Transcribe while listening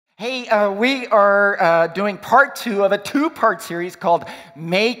Hey, we are doing part 2 of a 2-part series called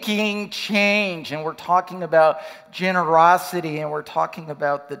Making Change. And we're talking about generosity, and we're talking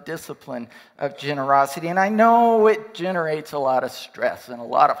about the discipline of generosity. And I know it generates a lot of stress and a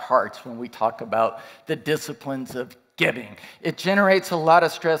lot of hearts when we talk about the disciplines of giving. It generates a lot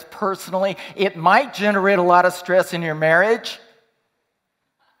of stress personally. It might generate a lot of stress in your marriage.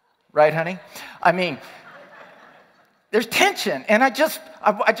 Right, honey? I mean, there's tension, and I just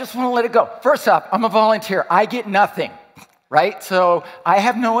want to let it go. First off, I'm a volunteer. I get nothing, right? So I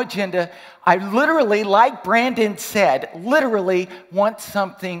have no agenda. I literally, like Brandon said, literally want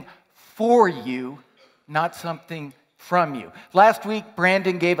something for you, not something from you. Last week,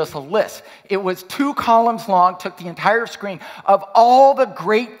 Brandon gave us a list. It was 2 columns long, took the entire screen of all the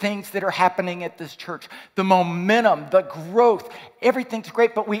great things that are happening at this church. The momentum, the growth, everything's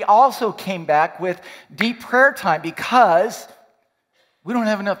great. But we also came back with deep prayer time because we don't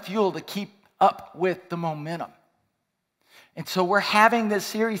have enough fuel to keep up with the momentum. And so we're having this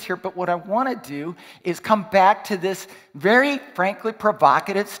series here, but what I want to do is come back to this very, frankly,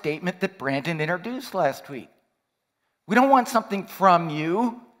 provocative statement that Brandon introduced last week. We don't want something from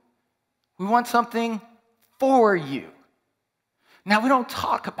you. We want something for you. Now, we don't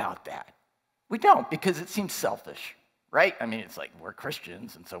talk about that. We don't, because it seems selfish, right? I mean, it's like we're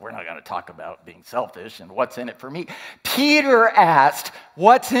Christians, and so we're not going to talk about being selfish and what's in it for me. Peter asked,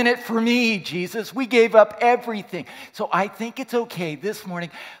 what's in it for me, Jesus? We gave up everything. So I think it's okay this morning.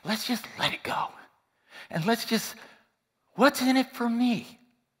 Let's just let it go. And let's just, what's in it for me?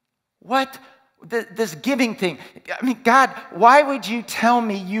 This giving thing. I mean, God, why would you tell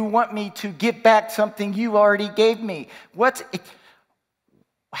me you want me to give back something you already gave me?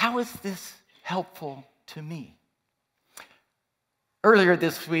 How is this helpful to me? Earlier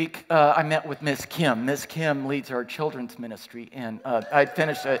this week, I met with Miss Kim. Miss Kim leads our children's ministry, and I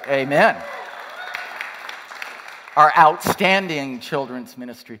finished, amen, our outstanding children's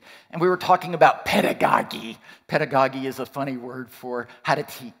ministry. And we were talking about pedagogy. Pedagogy is a funny word for how to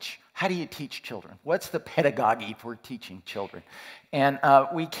teach. How do you teach children? What's the pedagogy for teaching children? And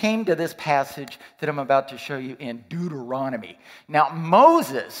we came to this passage that I'm about to show you in Deuteronomy. Now,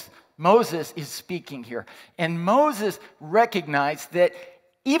 Moses is speaking here. And Moses recognized that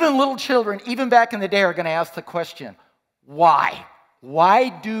even little children, even back in the day, are going to ask the question, why? Why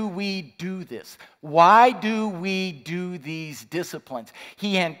do we do this? Why do we do these disciplines?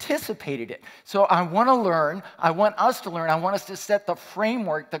 He anticipated it. So I want us to learn, I want us to set the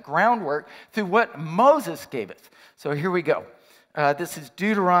framework, the groundwork through what Moses gave us. So here we go. This is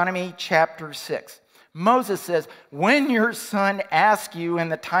Deuteronomy chapter 6. Moses says, when your son asks you in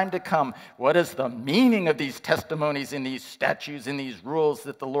the time to come, what is the meaning of these testimonies and these statutes and these rules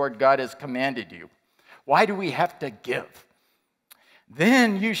that the Lord God has commanded you? Why do we have to give?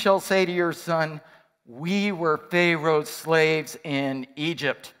 Then you shall say to your son, we were Pharaoh's slaves in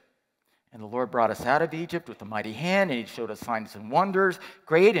Egypt. And the Lord brought us out of Egypt with a mighty hand, and he showed us signs and wonders,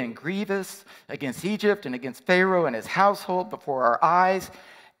 great and grievous, against Egypt and against Pharaoh and his household before our eyes.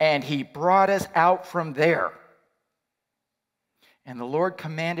 And he brought us out from there. And the Lord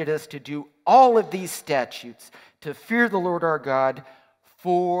commanded us to do all of these statutes, to fear the Lord our God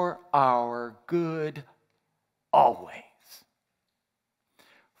for our good always.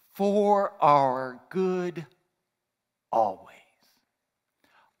 For our good always.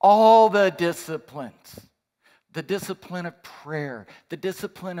 All the disciplines, the discipline of prayer, the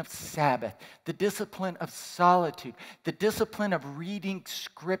discipline of Sabbath, the discipline of solitude, the discipline of reading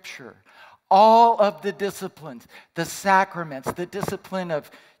Scripture, all of the disciplines, the sacraments, the discipline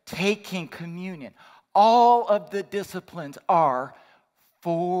of taking communion, all of the disciplines are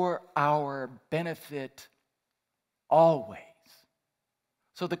for our benefit always.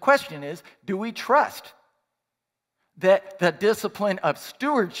 So the question is, do we trust that the discipline of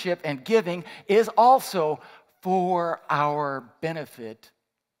stewardship and giving is also for our benefit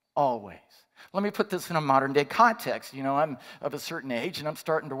always? Let me put this in a modern day context. You know, I'm of a certain age and I'm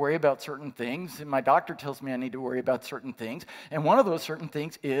starting to worry about certain things, and my doctor tells me I need to worry about certain things, and one of those certain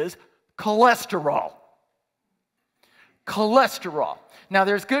things is cholesterol. Cholesterol. Now,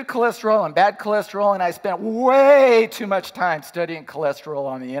 there's good cholesterol and bad cholesterol, and I spent way too much time studying cholesterol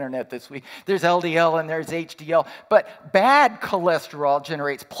on the internet this week. There's LDL and there's HDL, but bad cholesterol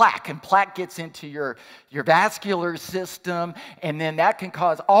generates plaque, and plaque gets into your vascular system, and then that can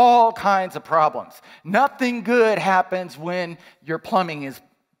cause all kinds of problems. Nothing good happens when your plumbing is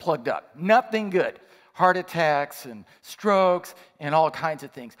plugged up. Nothing good. Heart attacks and strokes and all kinds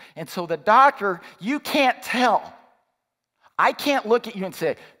of things. And so the doctor, you can't tell. I can't look at you and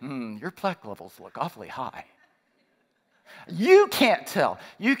say, your plaque levels look awfully high. You can't tell.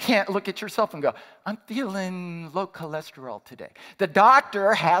 You can't look at yourself and go, I'm feeling low cholesterol today. The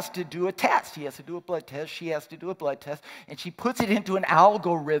doctor has to do a test. He has to do a blood test. She has to do a blood test. And she puts it into an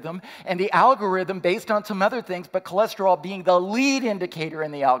algorithm. And the algorithm, based on some other things, but cholesterol being the lead indicator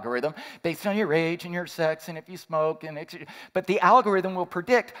in the algorithm, based on your age and your sex and if you smoke. But the algorithm will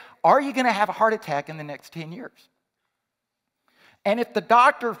predict, are you going to have a heart attack in the next 10 years? And if the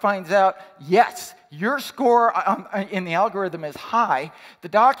doctor finds out, yes, your score in the algorithm is high, the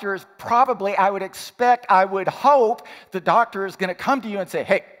doctor is probably, I would hope, the doctor is going to come to you and say,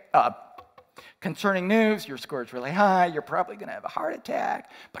 hey, concerning news, your score is really high, you're probably going to have a heart attack,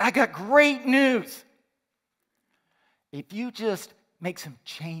 but I got great news. If you just make some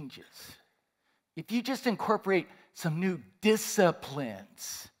changes, if you just incorporate some new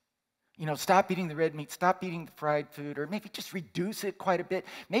disciplines, stop eating the red meat, stop eating the fried food, or maybe just reduce it quite a bit.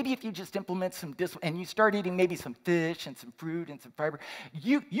 Maybe if you just implement some discipline and you start eating maybe some fish and some fruit and some fiber,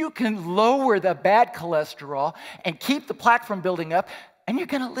 you can lower the bad cholesterol and keep the plaque from building up, and you're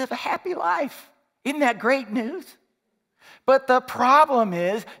going to live a happy life. Isn't that great news? But the problem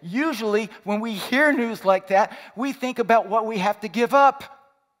is, usually when we hear news like that, we think about what we have to give up,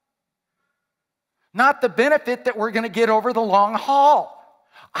 not the benefit that we're going to get over the long haul.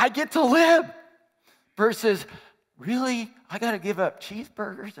 I get to live versus, really, I got to give up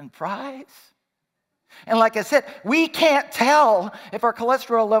cheeseburgers and fries? And like I said, we can't tell if our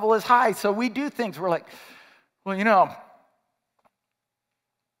cholesterol level is high, so we do things. We're like, well,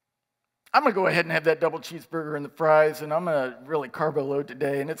 I'm going to go ahead and have that double cheeseburger and the fries, and I'm going to really carbo load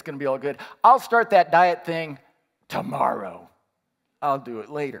today, and it's going to be all good. I'll start that diet thing tomorrow. I'll do it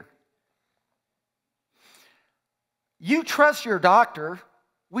later. You trust your doctor.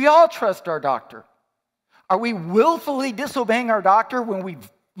 We all trust our doctor. Are we willfully disobeying our doctor when we,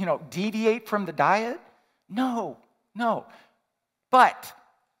 deviate from the diet? No. But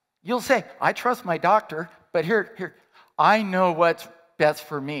you'll say, I trust my doctor, but here, I know what's best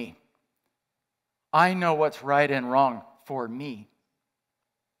for me. I know what's right and wrong for me.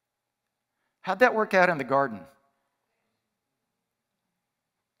 How'd that work out in the garden?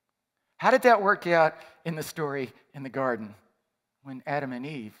 How did that work out in the story in the garden? When Adam and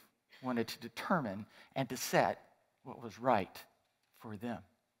Eve wanted to determine and to set what was right for them.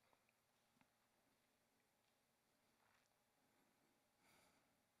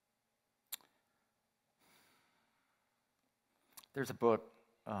 There's a book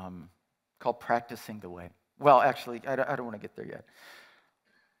called Practicing the Way. Well, actually, I don't want to get there yet.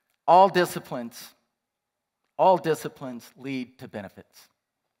 All disciplines lead to benefits.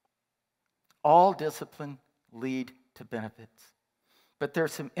 All discipline lead to benefits. But there are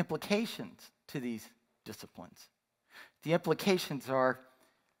some implications to these disciplines. The implications are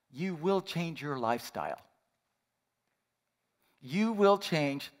you will change your lifestyle. You will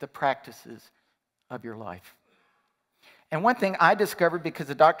change the practices of your life. And one thing I discovered, because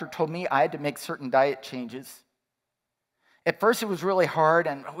the doctor told me I had to make certain diet changes. At first it was really hard,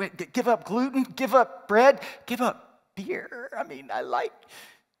 and give up gluten, give up bread, give up beer.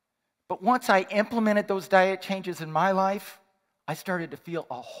 But once I implemented those diet changes in my life, I started to feel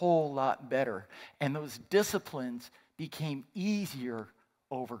a whole lot better, and those disciplines became easier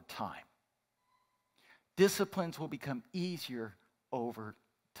over time. Disciplines will become easier over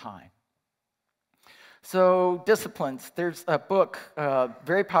time. So disciplines, there's a book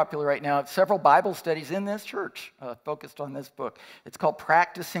very popular right now. Several Bible studies in this church focused on this book. It's called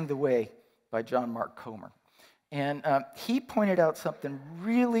Practicing the Way by John Mark Comer. And he pointed out something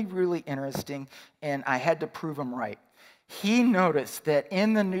really, really interesting, and I had to prove him right. He noticed that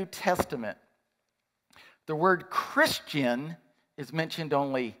in the New Testament, the word Christian is mentioned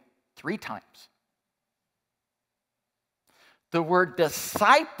only 3 times. The word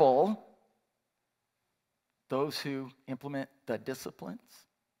disciple, those who implement the disciplines,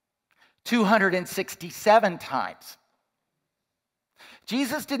 267 times.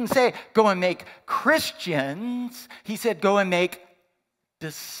 Jesus didn't say, go and make Christians. He said, go and make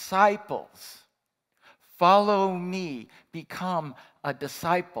disciples. Follow me, become a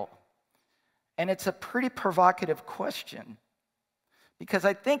disciple. And it's a pretty provocative question, because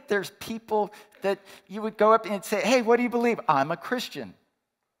I think there's people that you would go up and say, hey, what do you believe? I'm a Christian.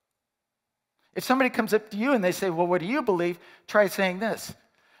 If somebody comes up to you and they say, well, what do you believe? Try saying this: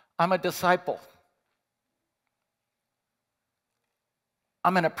 I'm a disciple.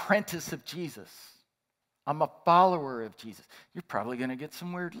 I'm an apprentice of Jesus. I'm a follower of Jesus. You're probably going to get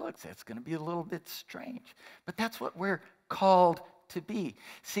some weird looks. That's going to be a little bit strange. But that's what we're called to be.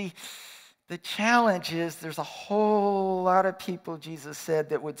 See, the challenge is there's a whole lot of people, Jesus said,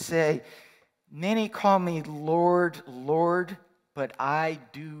 that would say, Many call me Lord, Lord, but I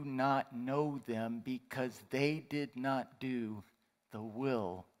do not know them because they did not do the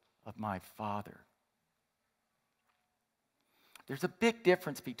will of my Father. There's a big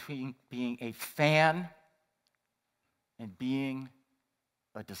difference between being a fan and being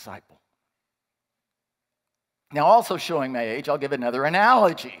a disciple. Now, also showing my age, I'll give another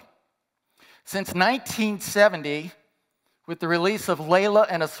analogy. Since 1970, with the release of Layla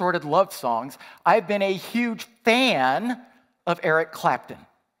and Assorted Love Songs, I've been a huge fan of Eric Clapton.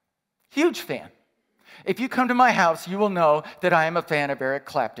 Huge fan. If you come to my house, you will know that I am a fan of Eric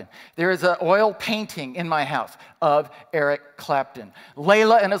Clapton. There is an oil painting in my house of Eric Clapton.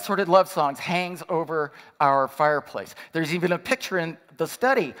 Layla and Assorted Love Songs hangs over our fireplace. There's even a picture in the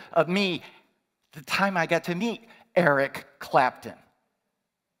study of me the time I got to meet Eric Clapton.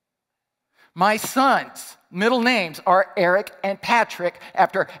 My sons' middle names are Eric and Patrick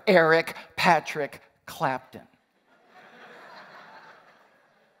after Eric Patrick Clapton.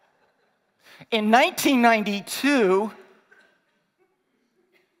 In 1992,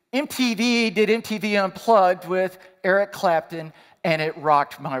 MTV did MTV Unplugged with Eric Clapton, and it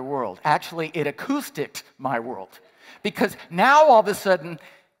rocked my world. Actually, it acousticed my world. Because now, all of a sudden,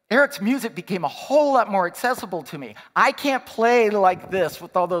 Eric's music became a whole lot more accessible to me. I can't play like this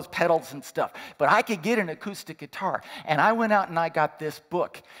with all those pedals and stuff, but I could get an acoustic guitar. And I went out and I got this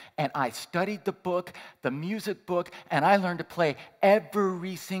book, and I studied the book, the music book, and I learned to play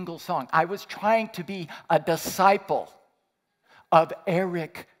every single song. I was trying to be a disciple of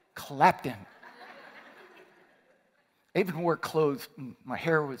Eric Clapton. I even wore clothes, and my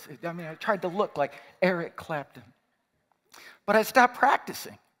hair was, I tried to look like Eric Clapton. But I stopped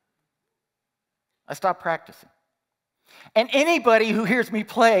practicing. And anybody who hears me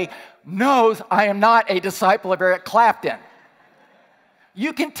play knows I am not a disciple of Eric Clapton.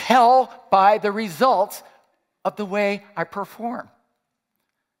 You can tell by the results of the way I perform.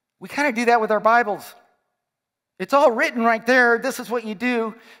 We kind of do that with our Bibles. It's all written right there. This is what you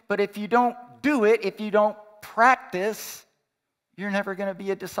do. But if you don't do it, if you don't practice, you're never going to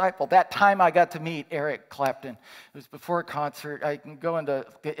be a disciple. That time I got to meet Eric Clapton, it was before a concert. I can go into,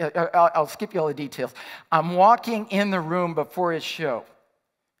 I'll skip you all the details. I'm walking in the room before his show.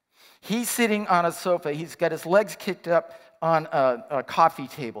 He's sitting on a sofa. He's got his legs kicked up on a coffee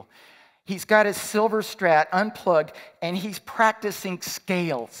table. He's got his silver Strat unplugged, and he's practicing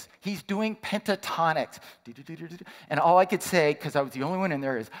scales. He's doing pentatonics. And all I could say, because I was the only one in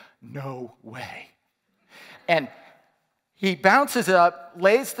there, is, no way. And he bounces up,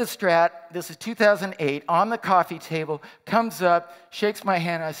 lays the Strat, this is 2008, on the coffee table, comes up, shakes my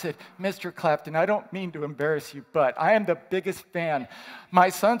hand, and I said, Mr. Clapton, I don't mean to embarrass you, but I am the biggest fan. My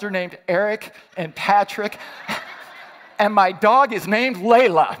sons are named Eric and Patrick, and my dog is named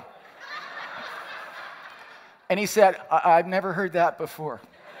Layla. And he said, I've never heard that before.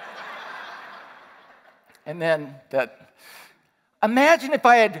 And then imagine if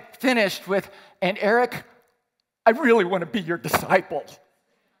I had finished with, and Eric, I really want to be your disciple.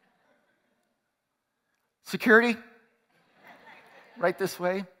 Security? Right this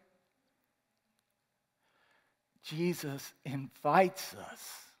way. Jesus invites us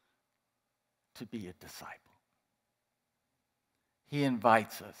to be a disciple. He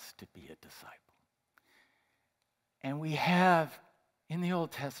invites us to be a disciple. And we have, in the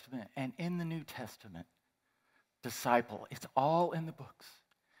Old Testament and in the New Testament, disciple. It's all in the books.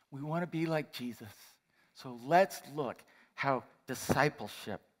 We want to be like Jesus. So let's look how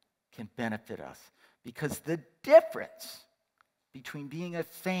discipleship can benefit us. Because the difference between being a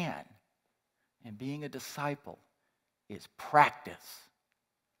fan and being a disciple is practice.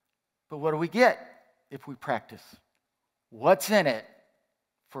 But what do we get if we practice? What's in it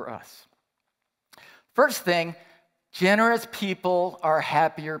for us? First thing, generous people are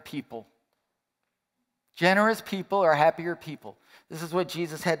happier people. Generous people are happier people. This is what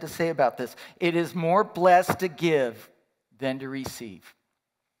Jesus had to say about this. It is more blessed to give than to receive.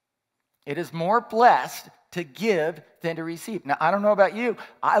 It is more blessed to give than to receive. Now, I don't know about you.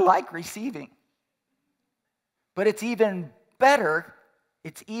 I like receiving. But it's even better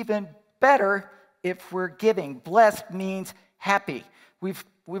if we're giving. Blessed means happy. We've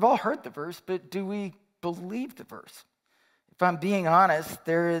all heard the verse, but do we believe the verse? If I'm being honest,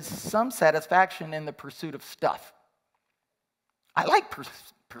 there is some satisfaction in the pursuit of stuff. I like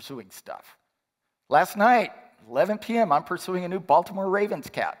pursuing stuff. Last night, 11 p.m., I'm pursuing a new Baltimore Ravens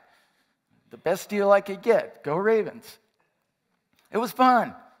cap. The best deal I could get. Go Ravens. It was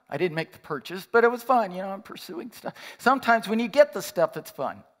fun. I didn't make the purchase, but it was fun. I'm pursuing stuff. Sometimes when you get the stuff, it's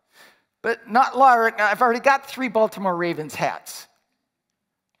fun. But not Larry. I've already got 3 Baltimore Ravens hats.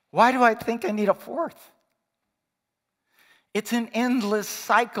 Why do I think I need a fourth? It's an endless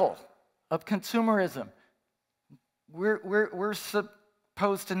cycle of consumerism. We're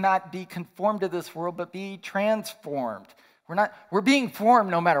supposed to not be conformed to this world, but be transformed. We're being formed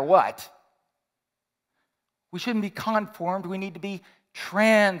no matter what. We shouldn't be conformed. We need to be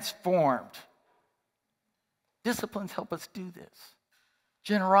transformed. Disciplines help us do this.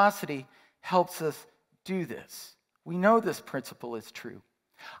 Generosity helps us do this. We know this principle is true.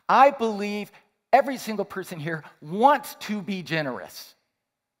 I believe every single person here wants to be generous.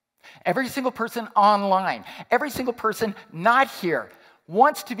 Every single person online, every single person not here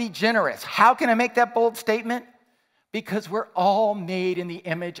wants to be generous. How can I make that bold statement? Because we're all made in the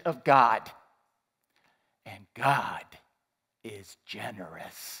image of God. And God is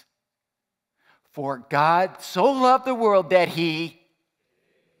generous. For God so loved the world that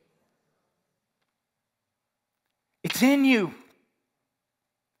it's in you.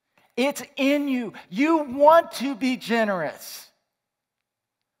 It's in you. You want to be generous.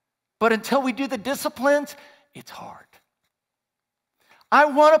 But until we do the disciplines, it's hard. I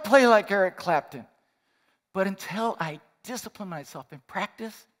want to play like Eric Clapton. But until I discipline myself in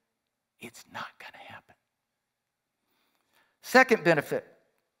practice, it's not going to happen. Second benefit,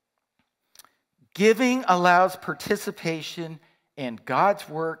 giving allows participation in God's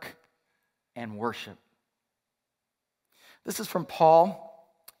work and worship. This is from Paul.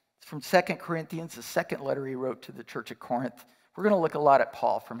 It's from 2 Corinthians, the second letter he wrote to the church at Corinth. We're going to look a lot at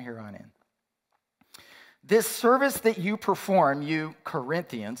Paul from here on in. This service that you perform, you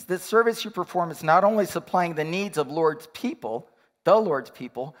Corinthians, this service you perform is not only supplying the needs of the Lord's people,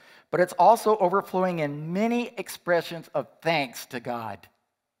 but it's also overflowing in many expressions of thanks to God.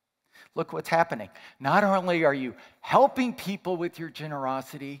 Look what's happening. Not only are you helping people with your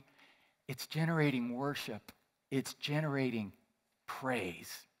generosity, it's generating worship. It's generating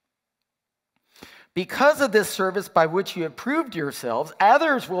praise. Because of this service by which you have proved yourselves,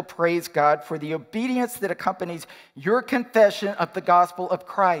 others will praise God for the obedience that accompanies your confession of the gospel of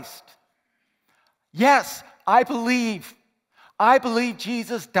Christ. Yes, I believe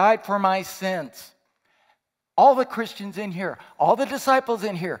Jesus died for my sins. All the Christians in here, all the disciples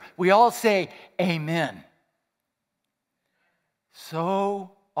in here, we all say amen.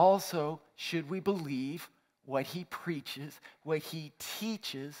 So also should we believe what he preaches, what he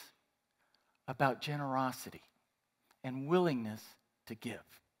teaches about generosity and willingness to give.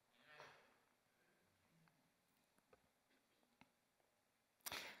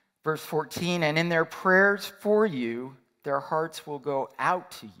 Verse 14, and in their prayers for you, their hearts will go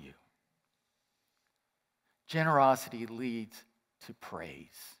out to you. Generosity leads to praise.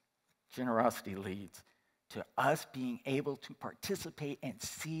 Generosity leads to us being able to participate and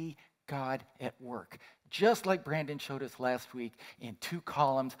see God at work. Just like Brandon showed us last week in 2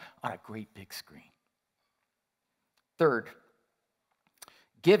 columns on a great big screen. Third,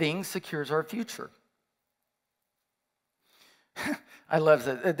 giving secures our future. I love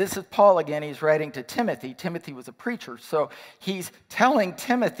this. This is Paul again. He's writing to Timothy. Timothy was a preacher, so he's telling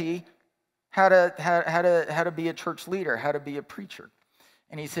Timothy how to be a church leader, how to be a preacher.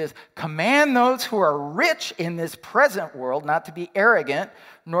 And he says, command those who are rich in this present world not to be arrogant,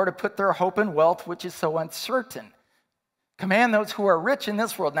 nor to put their hope in wealth, which is so uncertain. Command those who are rich in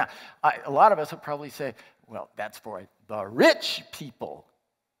this world. Now, a lot of us would probably say, well, that's for the rich people.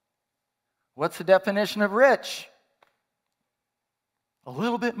 What's the definition of rich? A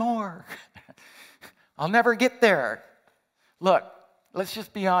little bit more. I'll never get there. Look, let's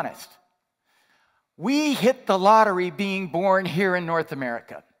just be honest. We hit the lottery being born here in North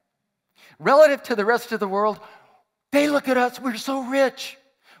America. Relative to the rest of the world, they look at us, we're so rich.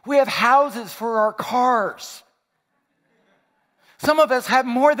 We have houses for our cars. Some of us have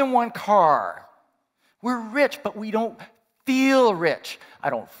more than one car. We're rich, but we don't feel rich. I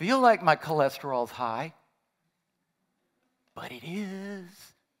don't feel like my cholesterol's high. But it is.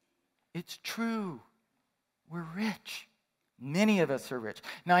 It's true. We're rich. Many of us are rich.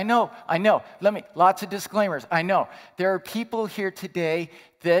 Now, I know, lots of disclaimers. I know there are people here today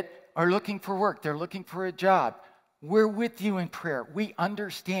that are looking for work. They're looking for a job. We're with you in prayer. We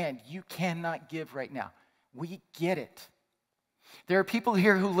understand you cannot give right now. We get it. There are people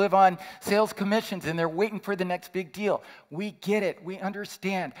here who live on sales commissions and they're waiting for the next big deal. We get it. We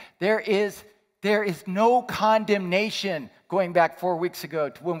understand. There is no condemnation, going back 4 weeks ago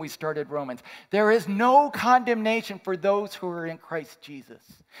to when we started Romans. There is no condemnation for those who are in Christ Jesus.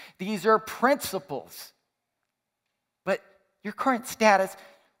 These are principles. But your current status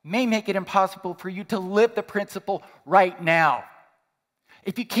may make it impossible for you to live the principle right now.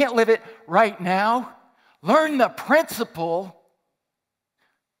 If you can't live it right now, learn the principle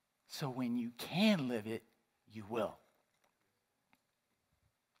So when you can live it, you will.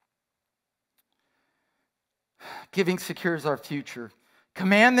 Giving secures our future.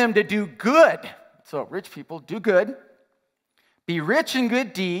 Command them to do good. So rich people, do good. Be rich in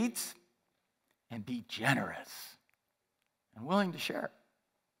good deeds. And be generous and willing to share it.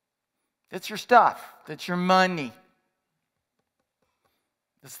 It's your stuff. It's your money.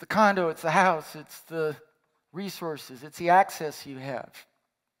 It's the condo. It's the house. It's the resources. It's the access you have.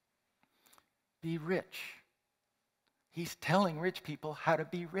 Be rich. He's telling rich people how to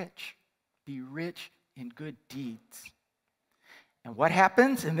be rich. Be rich in good deeds. And what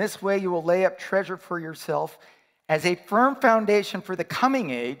happens? In this way, you will lay up treasure for yourself as a firm foundation for the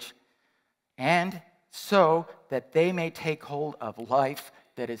coming age, and so that they may take hold of life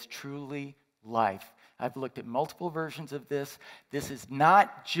that is truly life. I've looked at multiple versions of this. This is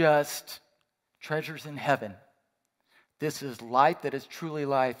not just treasures in heaven. This is life that is truly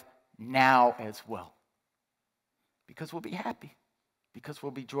life now as well. Because we'll be happy. Because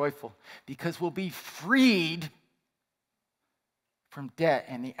we'll be joyful. Because we'll be freed from debt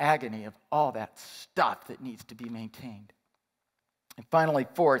and the agony of all that stuff that needs to be maintained. And finally,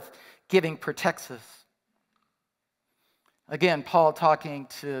 fourth, giving protects us. Again, Paul talking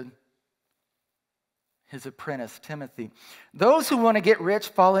to his apprentice, Timothy. Those who want to get rich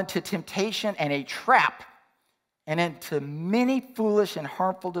fall into temptation and a trap, and into many foolish and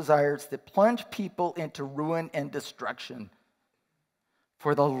harmful desires that plunge people into ruin and destruction.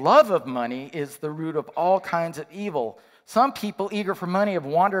 For the love of money is the root of all kinds of evil. Some people, eager for money, have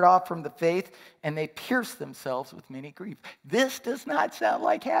wandered off from the faith, and they pierce themselves with many griefs. This does not sound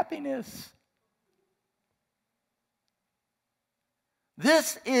like happiness.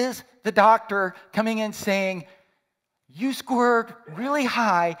 This is the doctor coming in saying, you scored really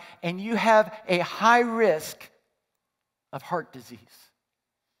high, and you have a high risk of heart disease.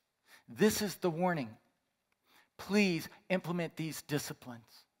 This is the warning. Please implement these disciplines.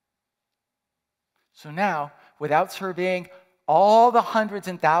 So now, without surveying all the hundreds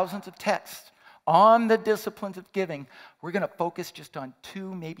and thousands of texts on the disciplines of giving, we're going to focus just on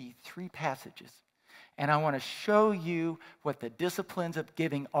 2, maybe 3 passages. And I want to show you what the disciplines of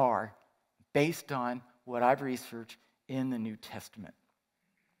giving are based on what I've researched in the New Testament.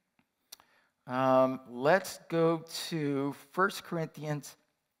 Let's go to 1 Corinthians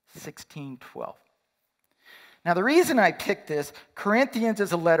 16:12. Now, the reason I picked this, Corinthians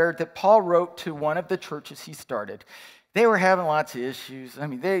is a letter that Paul wrote to one of the churches he started. They were having lots of issues. I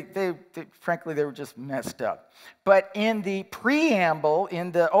mean, they frankly, they were just messed up. But in the preamble,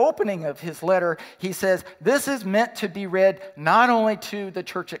 in the opening of his letter, he says, this is meant to be read not only to the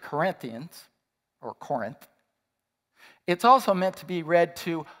church at Corinthians, or Corinth, it's also meant to be read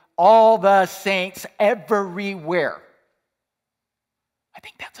to all the saints everywhere. I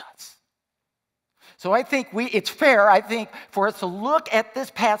think that's us. So I think it's fair, I think, for us to look at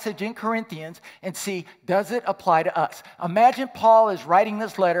this passage in Corinthians and see, does it apply to us? Imagine Paul is writing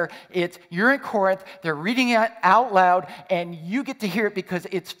this letter. You're in Corinth, they're reading it out loud, and you get to hear it because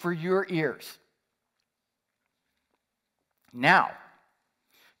it's for your ears. Now,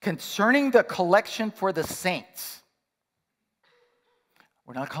 concerning the collection for the saints,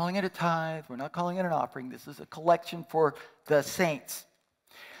 we're not calling it a tithe, we're not calling it an offering, this is a collection for the saints.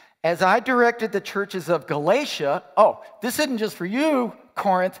 As I directed the churches of Galatia, this isn't just for you,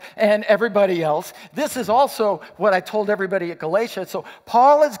 Corinth, and everybody else. This is also what I told everybody at Galatia. So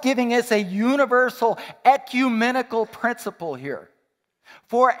Paul is giving us a universal ecumenical principle here.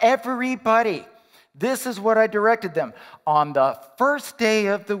 For everybody, this is what I directed them. On the first day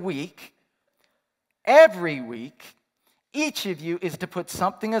of the week, every week, each of you is to put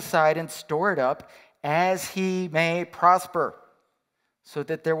something aside and store it up as he may prosper, so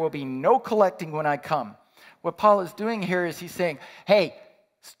that there will be no collecting when I come. What Paul is doing here is he's saying, hey,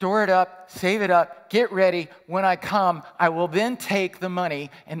 store it up, save it up, get ready. When I come, I will then take the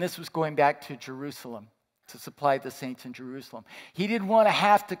money. And this was going back to Jerusalem, to supply the saints in Jerusalem. He didn't want to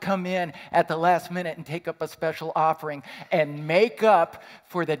have to come in at the last minute and take up a special offering and make up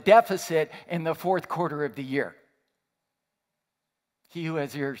for the deficit in the fourth quarter of the year. He who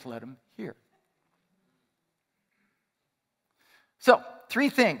has ears, let him hear. So, 3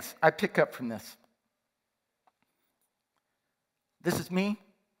 things I pick up from this. This is me.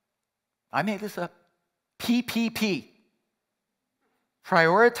 I made this up. PPP.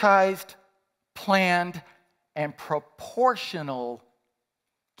 Prioritized, planned, and proportional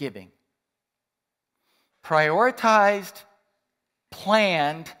giving. Prioritized,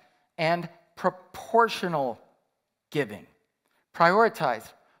 planned, and proportional giving.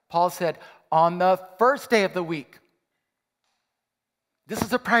 Prioritized. Paul said, on the first day of the week, This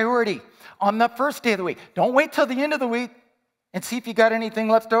is a priority on the first day of the week. Don't wait till the end of the week and see if you got anything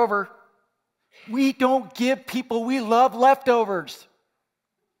left over. We don't give people we love leftovers.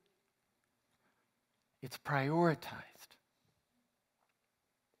 It's prioritized.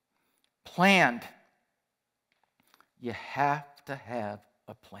 Planned. You have to have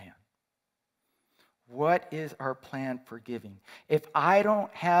a plan. What is our plan for giving? If I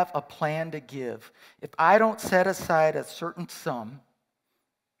don't have a plan to give, if I don't set aside a certain sum,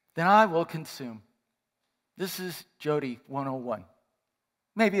 then I will consume. This is Jody 101.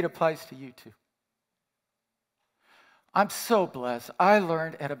 Maybe it applies to you too. I'm so blessed. I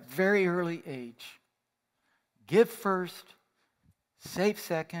learned at a very early age, give first, save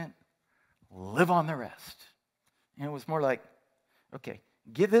second, live on the rest. And it was more like, okay,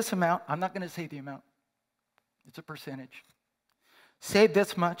 give this amount. I'm not going to say the amount. It's a percentage. Save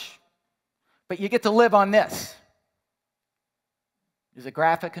this much, but you get to live on this. Is it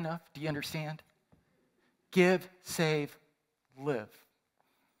graphic enough? Do you understand? Give, save, live.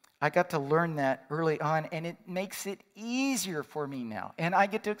 I got to learn that early on, and it makes it easier for me now. And I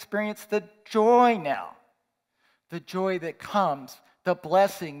get to experience the joy now. The joy that comes, the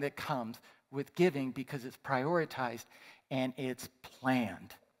blessing that comes with giving because it's prioritized and it's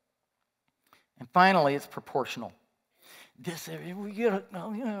planned. And finally, it's proportional. We get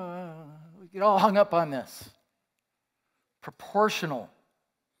all hung up on this. Proportional.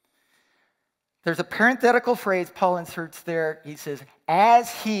 There's a parenthetical phrase Paul inserts there. He says,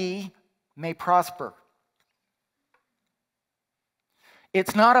 as he may prosper.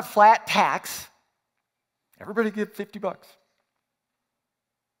 It's not a flat tax. Everybody give $50.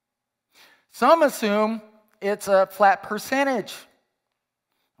 Some assume it's a flat percentage.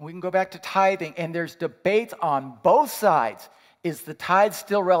 We can go back to tithing, and there's debates on both sides. Is the tithe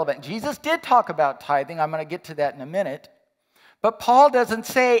still relevant? Jesus did talk about tithing. I'm going to get to that in a minute. But Paul doesn't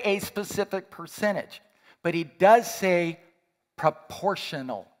say a specific percentage, but he does say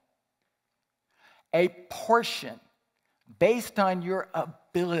proportional. A portion based on your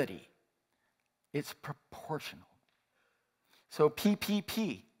ability. It's proportional. So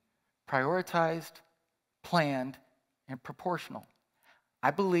PPP, prioritized, planned, and proportional. I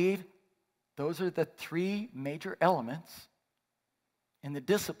believe those are the three major elements in the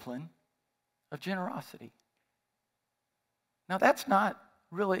discipline of generosity. Now, that's not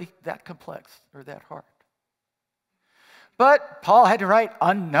really that complex or that hard. But Paul had to write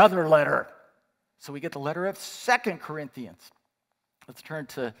another letter. So we get the letter of 2 Corinthians. Let's turn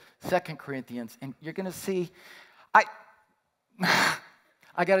to 2 Corinthians, and you're going to see, I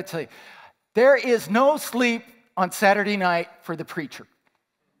got to tell you, there is no sleep on Saturday night for the preacher.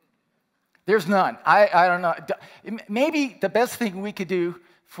 There's none. I don't know. Maybe the best thing we could do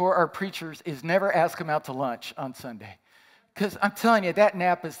for our preachers is never ask them out to lunch on Sunday. Because I'm telling you, that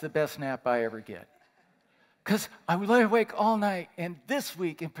nap is the best nap I ever get. Because I would lay awake all night, and this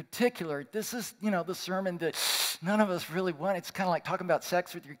week in particular, this is, the sermon that none of us really want. It's kind of like talking about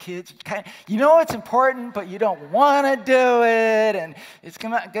sex with your kids. You know it's important, but you don't want to do it, and it's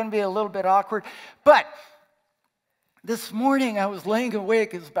going to be a little bit awkward. But this morning, I was laying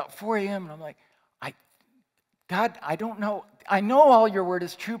awake. It was about 4 a.m., and I'm like, God, I don't know. I know all your word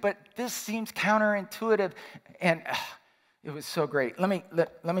is true, but this seems counterintuitive, and it was so great. Let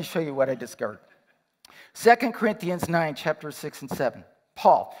me show you what I discovered. 2 Corinthians 9, chapter 6 and 7.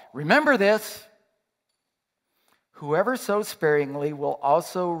 Paul, remember this. Whoever sows sparingly will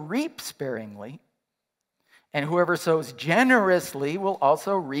also reap sparingly, and whoever sows generously will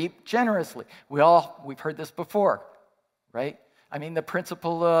also reap generously. We've heard this before, right? I mean, the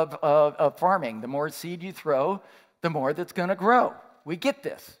principle of farming, the more seed you throw, the more that's going to grow. We get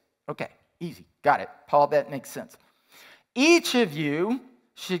this. Okay, easy. Got it. Paul, that makes sense. Each of you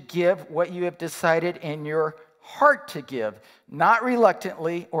should give what you have decided in your heart to give, not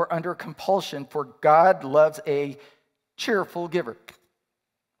reluctantly or under compulsion, for God loves a cheerful giver.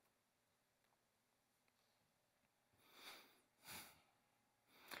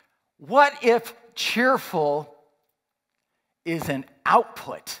 What if cheerful is an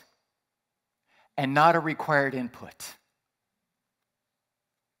output and not a required input?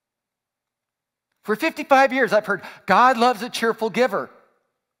 For 55 years, I've heard, God loves a cheerful giver.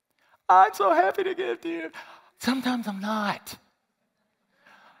 I'm so happy to give to you. Sometimes I'm not.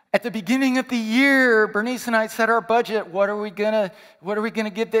 At the beginning of the year, Bernice and I set our budget. What are we gonna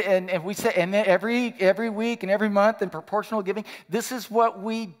give? And we say, and then every week and every month in proportional giving, this is what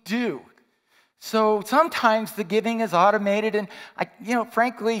we do. So sometimes the giving is automated, and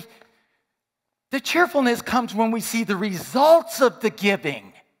frankly, the cheerfulness comes when we see the results of the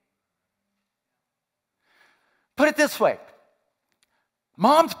giving. Put it this way.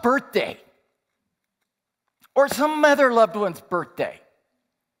 mom's birthday or some other loved one's birthday,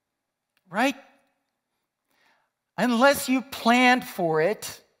 right? Unless you planned for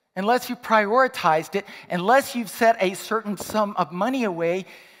it, unless you prioritized it, unless you've set a certain sum of money away,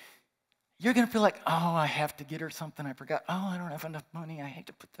 you're going to feel like, oh, I have to get her something I forgot. Oh, I don't have enough money. I hate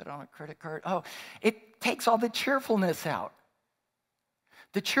to put that on a credit card. Oh, it takes all the cheerfulness out.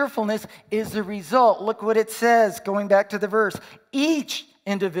 The cheerfulness is the result. Look what it says, going back to the verse. Each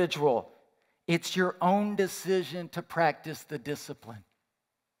individual, it's your own decision to practice the discipline.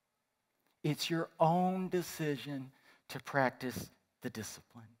 It's your own decision to practice the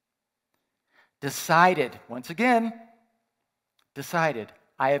discipline. Decided, once again, decided.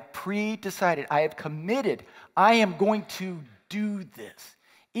 I have pre-decided. I have committed. I am going to do this.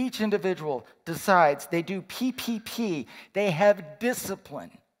 Each individual decides. They do PPP. They have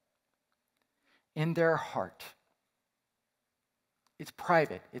discipline in their heart. It's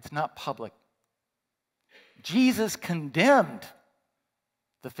private. It's not public. Jesus condemned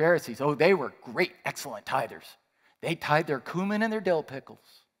the Pharisees. Oh, they were great, excellent tithers. They tithed their cumin and their dill pickles.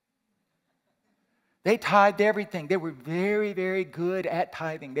 They tithed everything. They were very, very good at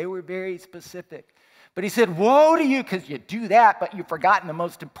tithing. They were very specific. But he said, woe to you, because you do that, but you've forgotten the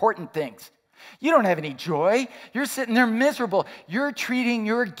most important things. You don't have any joy. You're sitting there miserable. You're treating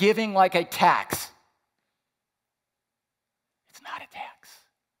your giving like a tax. It's not a tax.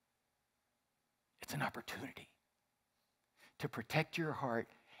 It's an opportunity to protect your heart.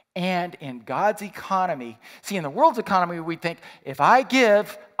 And in God's economy, see, in the world's economy, we think, if I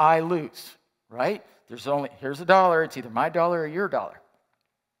give, I lose, right? Here's $1. It's either my dollar or your dollar.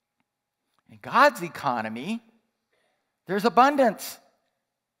 In God's economy, there's abundance.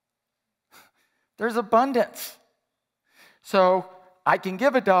 There's abundance. So I can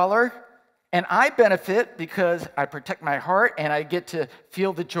give $1, and I benefit because I protect my heart, and I get to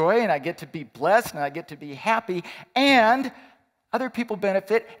feel the joy, and I get to be blessed, and I get to be happy, and other people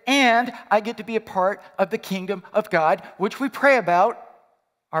benefit, and I get to be a part of the kingdom of God, which we pray about.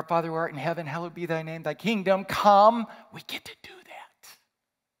 Our Father who art in heaven, hallowed be thy name, thy kingdom come. We get to do that.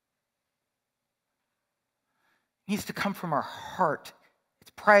 It needs to come from our heart.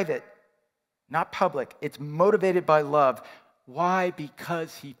 It's private, not public. It's motivated by love. Why?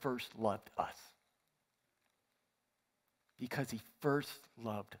 Because he first loved us. Because he first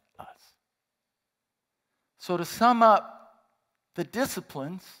loved us. So to sum up the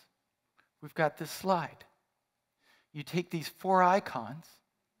disciplines, we've got this slide. You take these 4 icons,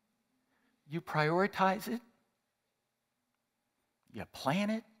 you prioritize it, you plan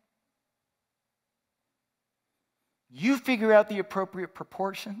it, you figure out the appropriate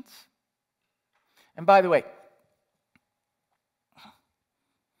proportions. And by the way,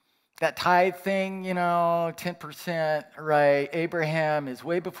 that tithe thing, 10%, right? Abraham is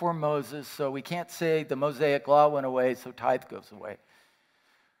way before Moses, so we can't say the Mosaic law went away, so tithe goes away.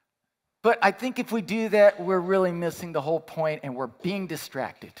 But I think if we do that, we're really missing the whole point, and we're being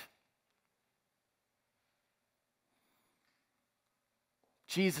distracted.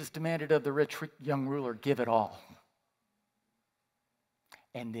 Jesus demanded of the rich young ruler, give it all.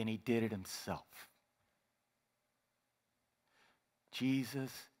 And then he did it himself.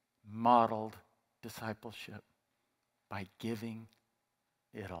 Jesus modeled discipleship by giving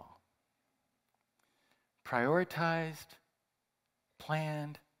it all. Prioritized,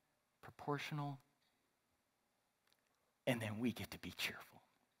 planned, proportional, and then we get to be cheerful.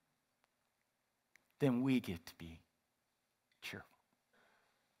 Then we get to be cheerful.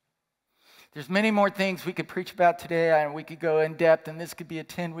 There's many more things we could preach about today, and we could go in depth, and this could be a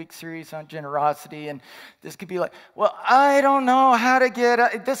 10-week series on generosity, and this could be like, well, I don't know how to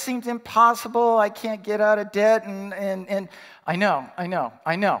get, this seems impossible, I can't get out of debt, and I know.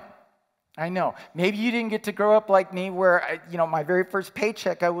 Maybe you didn't get to grow up like me where, my very first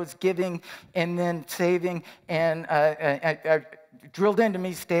paycheck, I was giving and then saving, and I drilled into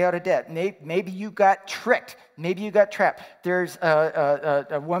me, stay out of debt. Maybe you got tricked. Maybe you got trapped. There's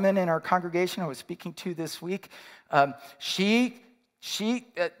a woman in our congregation I was speaking to this week. She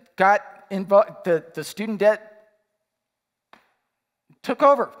got involved. The student debt took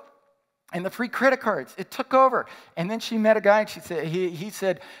over, and the free credit cards, it took over. And then she met a guy, and she said, he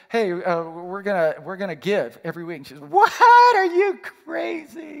said, hey, we're gonna give every week. And she said, what? Are you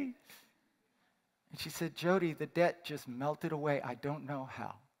crazy? And she said, Jody, the debt just melted away. I don't know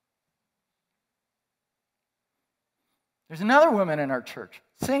how. There's another woman in our church,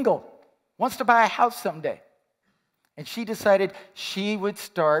 single, wants to buy a house someday. And she decided she would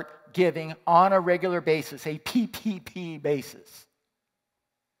start giving on a regular basis, a PPP basis.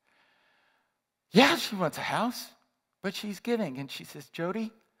 Yeah, she wants a house. But she's giving, and she says,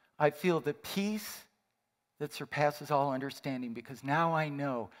 Jody, I feel the peace that surpasses all understanding because now I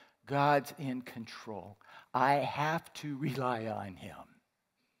know God's in control. I have to rely on him.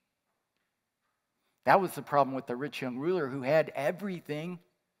 That was the problem with the rich young ruler who had everything.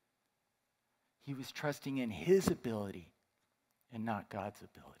 He was trusting in his ability and not God's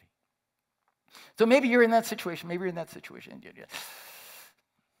ability. So maybe you're in that situation.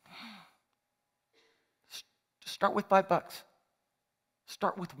 Start with $5.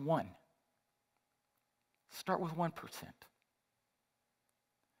 Start with 1. Start with 1%.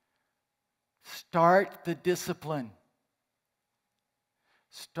 Start the discipline.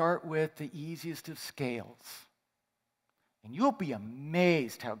 Start with the easiest of scales. And you'll be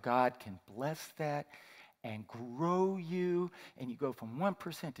amazed how God can bless that and grow you. And you go from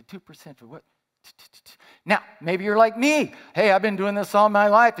 1% to 2% to what? Now, maybe you're like me. Hey, I've been doing this all my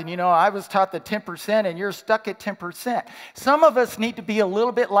life, and I was taught the 10%, and you're stuck at 10%. Some of us need to be a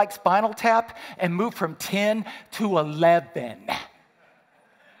little bit like Spinal Tap and move from 10 to 11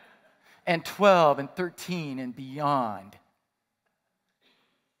 and 12 and 13 and beyond.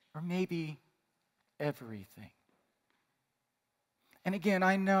 Or maybe everything. And again,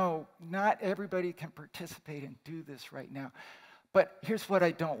 I know not everybody can participate and do this right now. But here's what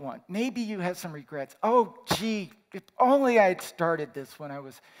I don't want. Maybe you have some regrets. Oh, gee, if only I had started this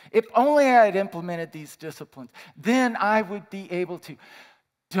if only I had implemented these disciplines, then I would be able to.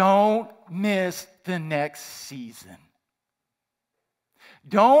 Don't miss the next season.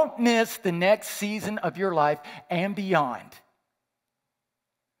 Don't miss the next season of your life and beyond.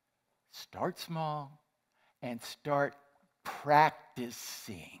 Start small and start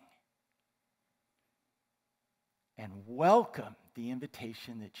practicing. And welcome the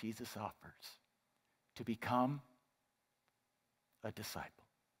invitation that Jesus offers to become a disciple.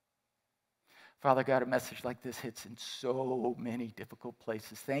 Father God, a message like this hits in so many difficult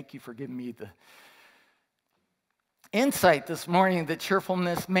places. Thank you for giving me the insight this morning that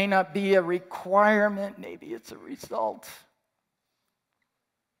cheerfulness may not be a requirement, maybe it's a result.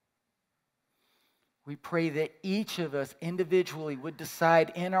 We pray that each of us individually would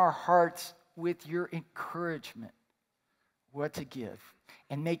decide in our hearts with your encouragement what to give,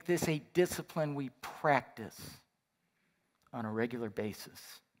 and make this a discipline we practice on a regular basis.